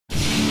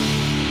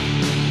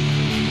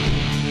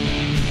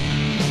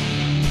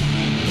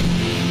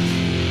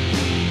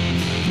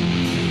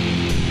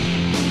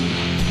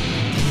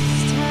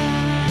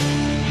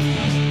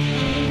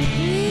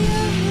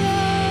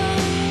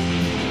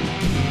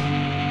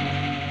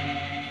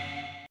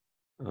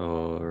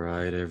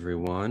right,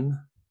 everyone.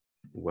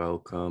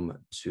 Welcome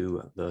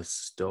to the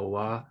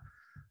Stoa.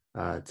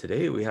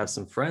 Today we have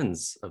some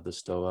friends of the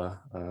Stoa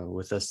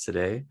with us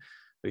today.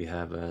 We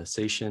have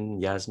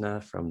Seishin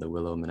Yasna from the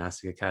WILLOW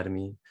Monastic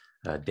Academy,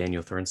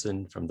 Daniel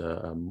Thorson from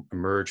the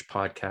Emerge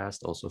podcast,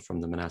 also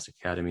from the Monastic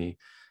Academy,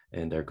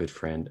 and our good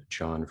friend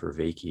John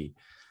Vervaeke.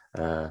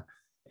 John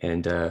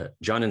and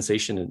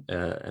Seishin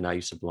and I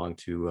used to belong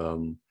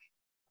to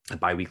a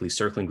bi-weekly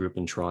circling group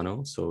in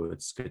Toronto, so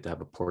it's good to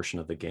have a portion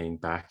of the gang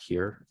back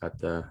here at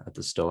the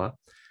Stoa.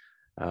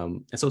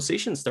 And so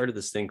Seishin started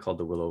this thing called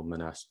the WILLOW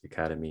Monastic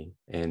Academy,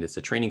 and it's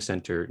a training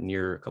center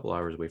near a couple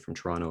hours away from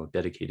Toronto,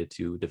 dedicated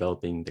to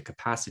developing the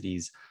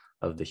capacities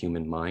of the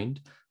human mind.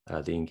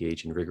 They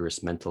engage in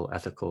rigorous mental,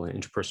 ethical, and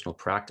interpersonal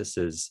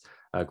practices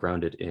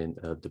grounded in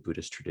the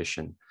Buddhist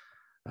tradition.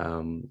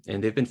 And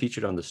they've been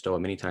featured on the Stoa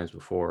many times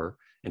before.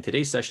 And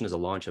today's session is a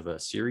launch of a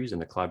series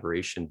and a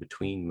collaboration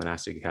between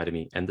Monastic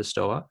Academy and the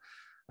Stoa,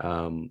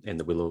 and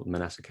the WILLOW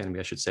Monastic Academy,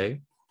 I should say.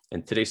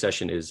 And today's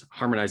session is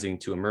Harmonizing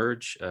to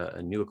Emerge,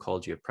 a new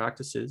ecology of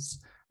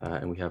practices.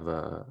 And we have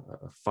a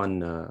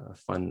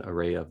fun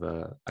array of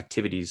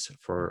activities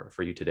for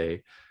you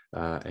today.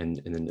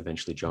 And then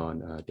eventually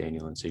John,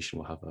 Daniel, and Seishin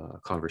will have a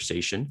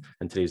conversation.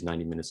 And today's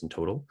 90 minutes in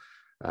total.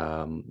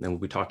 And we'll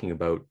be talking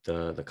about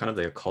the kind of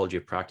the ecology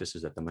of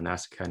practices that the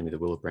Monastic Academy, the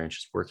WILLOW branch,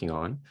 is working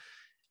on.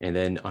 And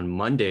then on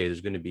Monday,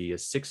 there's going to be a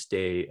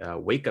 6-day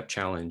wake-up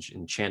challenge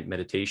in chant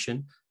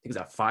meditation. I think it's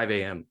at 5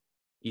 a.m.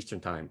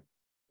 Eastern time.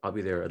 I'll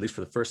be there at least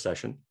for the first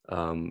session.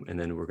 And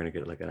then we're going to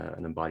get like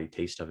an embodied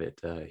taste of it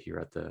here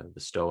at the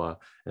Stoa. And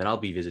then I'll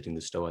be visiting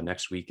the Stoa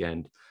next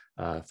weekend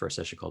for a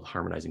session called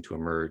Harmonizing to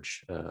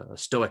Emerge, a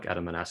Stoic at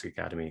a Monastic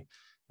Academy.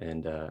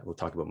 And we'll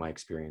talk about my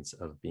experience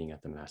of being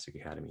at the Monastic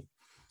Academy.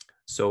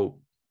 So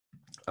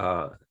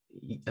Seishin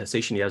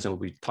Yasna will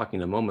be talking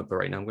in a moment, but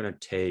right now I'm going to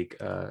take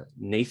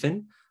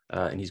Nathan,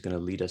 and he's going to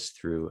lead us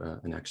through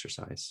an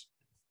exercise.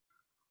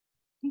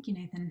 Thank you,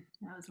 Nathan.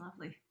 That was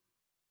lovely.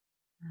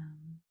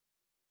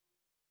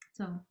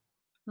 So,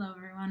 hello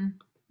everyone.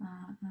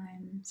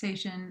 I'm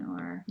Seishin,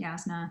 or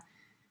Yasna,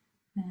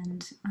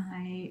 and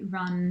I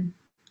run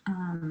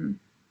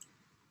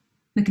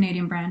the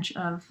Canadian branch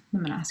of the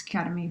Monastic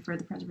Academy for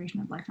the Preservation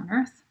of Life on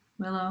Earth,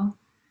 WILLOW.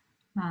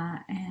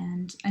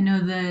 And I know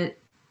that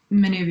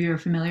many of you are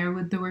familiar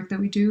with the work that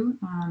we do,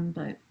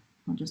 but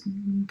I'll just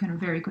kind of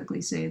very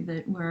quickly say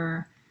that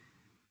we're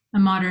a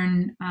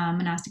modern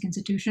monastic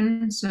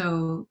institution.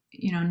 So,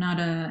 not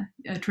a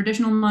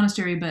traditional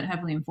monastery, but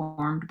heavily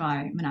informed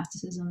by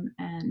monasticism,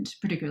 and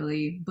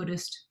particularly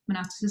Buddhist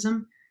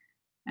monasticism.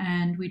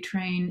 And we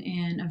train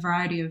in a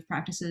variety of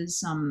practices,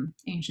 some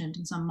ancient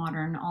and some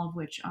modern, all of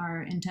which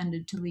are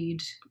intended to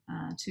lead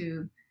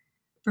to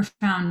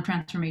profound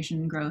transformation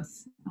and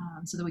growth,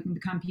 so that we can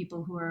become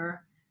people who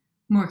are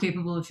more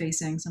capable of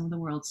facing some of the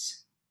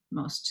world's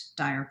most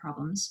dire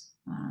problems.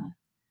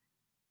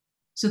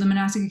 So the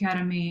Monastic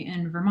Academy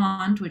in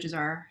Vermont, which is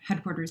our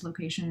headquarters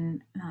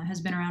location,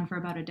 has been around for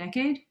about a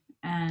decade.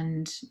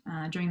 And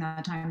during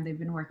that time, they've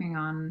been working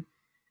on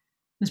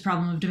this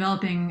problem of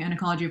developing an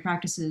ecology of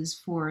practices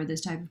for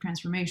this type of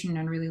transformation,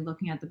 and really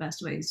looking at the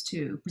best ways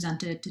to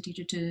present it, to teach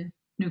it to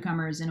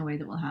newcomers in a way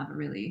that will have a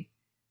really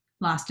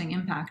lasting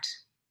impact.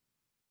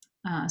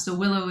 So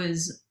WILLOW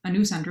is a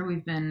new center.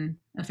 We've been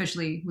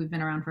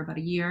around for about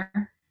a year,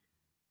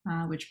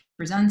 which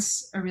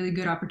presents a really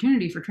good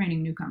opportunity for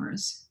training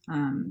newcomers.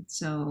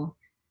 So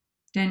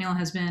Daniel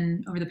has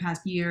been, over the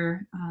past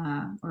year,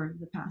 or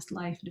the past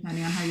life,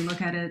 depending on how you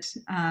look at it,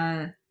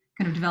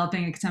 kind of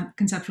developing a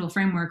conceptual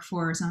framework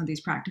for some of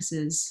these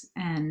practices.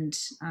 And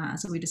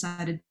so we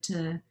decided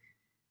to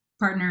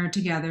partner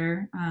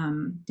together.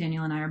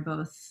 Daniel and I are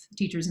both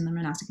teachers in the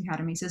Monastic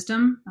Academy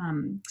system.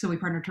 So we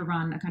partnered to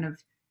run a kind of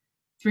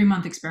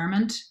 3-month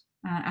experiment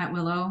at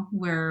WILLOW,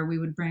 where we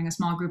would bring a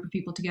small group of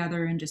people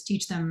together and just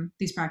teach them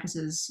these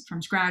practices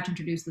from scratch,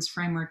 introduce this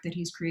framework that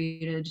he's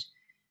created,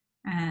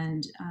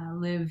 and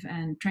live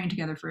and train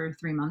together for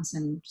 3 months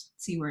and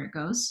see where it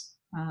goes.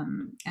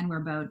 And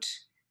we're about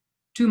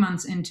 2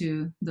 months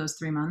into those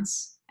 3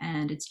 months,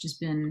 and it's just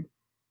been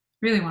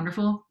really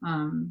wonderful.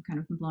 Kind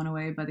of blown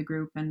away by the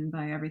group and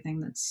by everything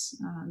that's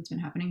been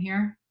happening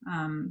here.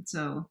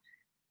 So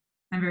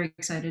I'm very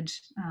excited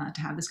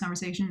to have this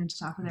conversation and to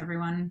talk with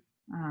everyone.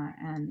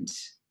 And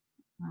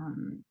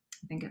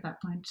I think at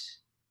that point,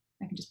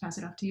 I can just pass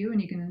it off to you,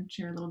 and you can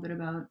share a little bit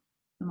about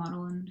the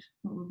model and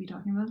what we'll be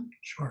talking about.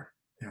 Sure.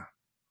 Yeah.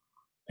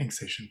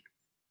 Thanks, Seishin.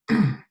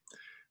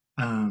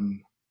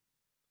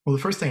 Well,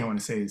 the first thing I want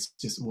to say is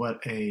just what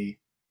a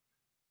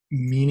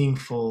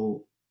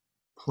meaningful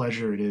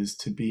pleasure it is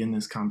to be in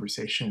this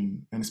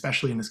conversation, and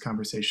especially in this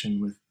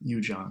conversation with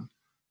you, John.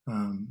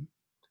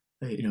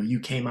 You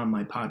came on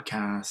my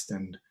podcast,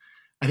 and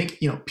I think,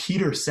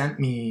 Peter sent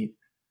me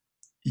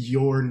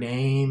your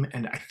name,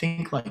 and I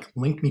think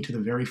linked me to the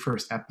very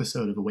first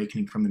episode of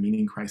Awakening from the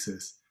Meaning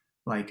Crisis,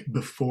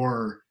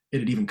 before it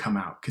had even come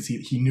out, because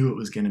he knew it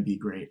was going to be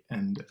great.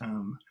 And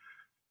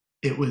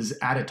it was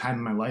at a time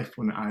in my life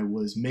when I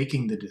was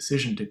making the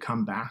decision to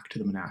come back to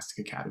the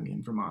Monastic Academy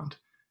in Vermont.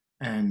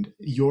 And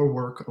your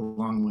work,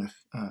 along with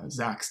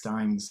Zach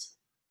Stein's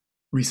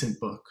recent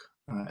book,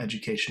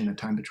 Education in a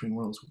Time Between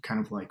Worlds, kind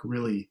of like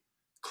really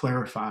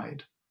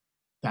clarified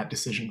that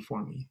decision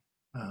for me.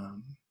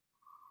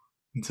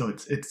 And so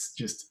it's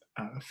just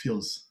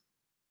feels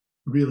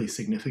really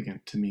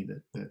significant to me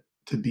that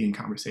to be in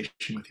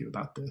conversation with you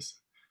about this.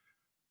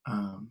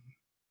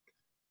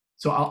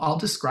 So I'll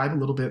describe a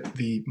little bit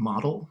the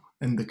model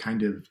and the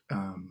kind of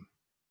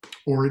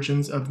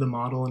origins of the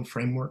model and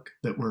framework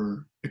that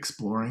we're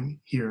exploring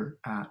here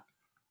at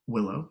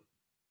WILLOW.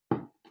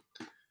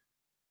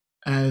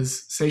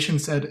 As Seishin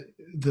said,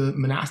 the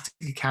Monastic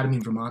Academy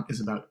in Vermont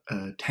is about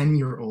a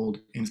 10-year-old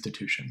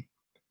institution.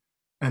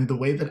 And the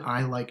way that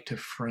I like to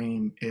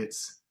frame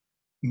its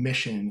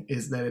mission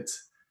is that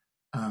it's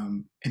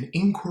an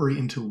inquiry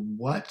into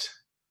what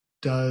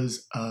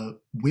does a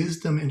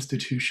wisdom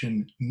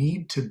institution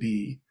need to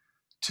be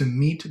to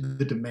meet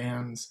the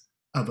demands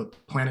of a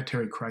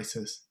planetary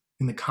crisis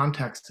in the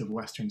context of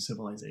Western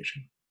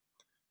civilization.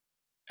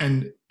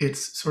 And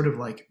it's sort of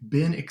like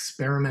been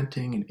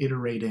experimenting and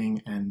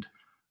iterating, and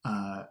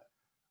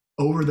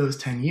over those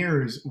 10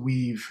 years,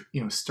 we've,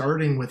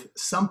 starting with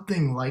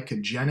something like a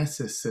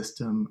Genesis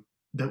system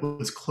that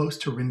was close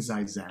to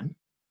Rinzai Zen,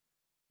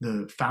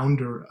 the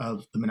founder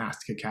of the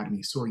Monastic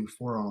Academy, Soryu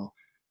Foral,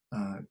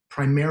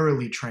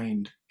 primarily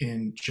trained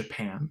in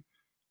Japan,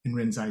 in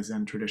Rinzai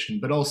Zen tradition,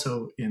 but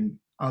also in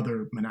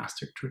other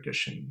monastic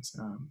traditions,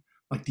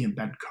 like the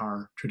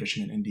Ambedkar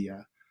tradition in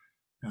India,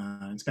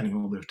 and spending a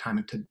little bit of time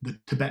in the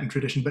Tibetan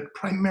tradition, but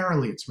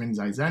primarily it's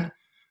Rinzai Zen.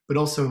 But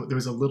also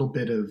there's a little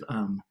bit of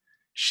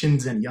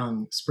Shinzen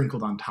Young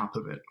sprinkled on top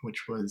of it,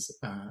 which was,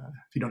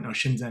 if you don't know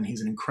Shinzen,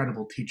 he's an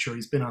incredible teacher.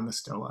 He's been on the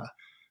Stoa,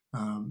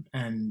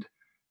 and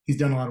he's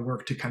done a lot of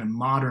work to kind of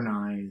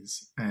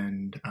modernize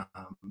and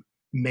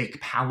make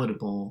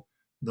palatable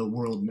the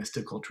world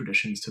mystical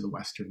traditions to the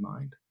Western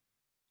mind.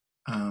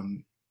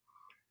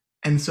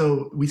 And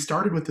so we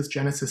started with this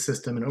Genesis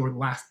system, and over the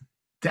last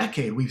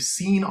decade, we've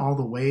seen all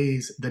the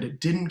ways that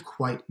it didn't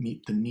quite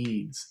meet the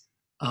needs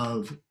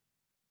of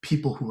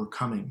people who were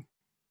coming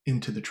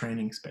into the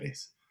training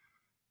space.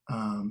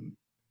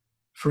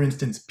 For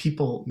instance,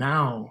 people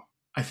now,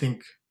 I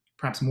think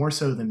perhaps more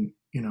so than,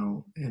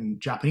 in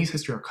Japanese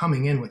history, are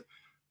coming in with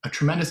a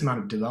tremendous amount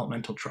of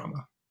developmental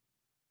trauma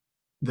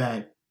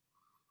that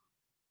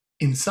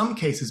in some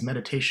cases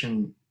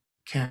meditation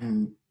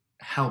can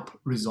help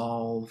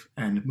resolve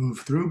and move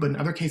through, but in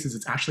other cases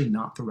it's actually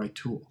not the right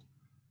tool.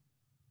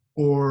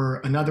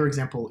 Or another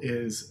example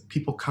is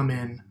people come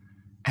in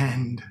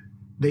and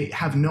they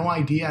have no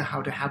idea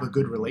how to have a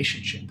good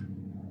relationship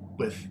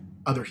with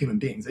other human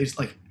beings. They just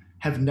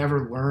have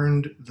never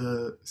learned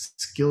the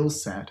skill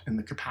set and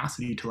the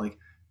capacity to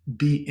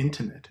be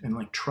intimate and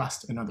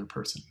trust another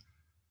person.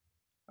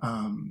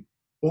 And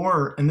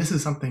this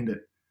is something that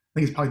I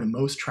think is probably the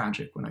most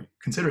tragic when I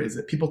consider it, is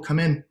that people come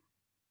in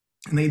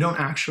and they don't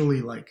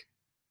actually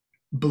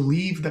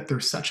believe that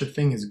there's such a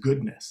thing as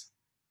goodness.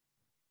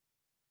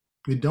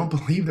 They don't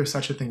believe there's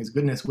such a thing as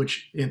goodness,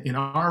 which in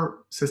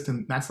our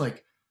system, that's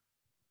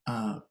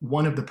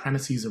one of the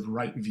premises of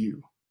right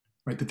view,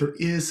 right? That there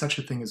is such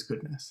a thing as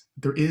goodness.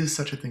 There is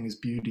such a thing as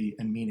beauty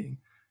and meaning.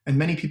 And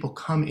many people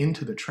come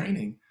into the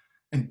training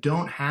and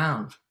don't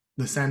have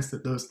the sense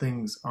that those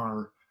things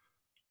are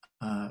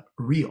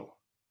real,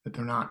 that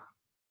they're not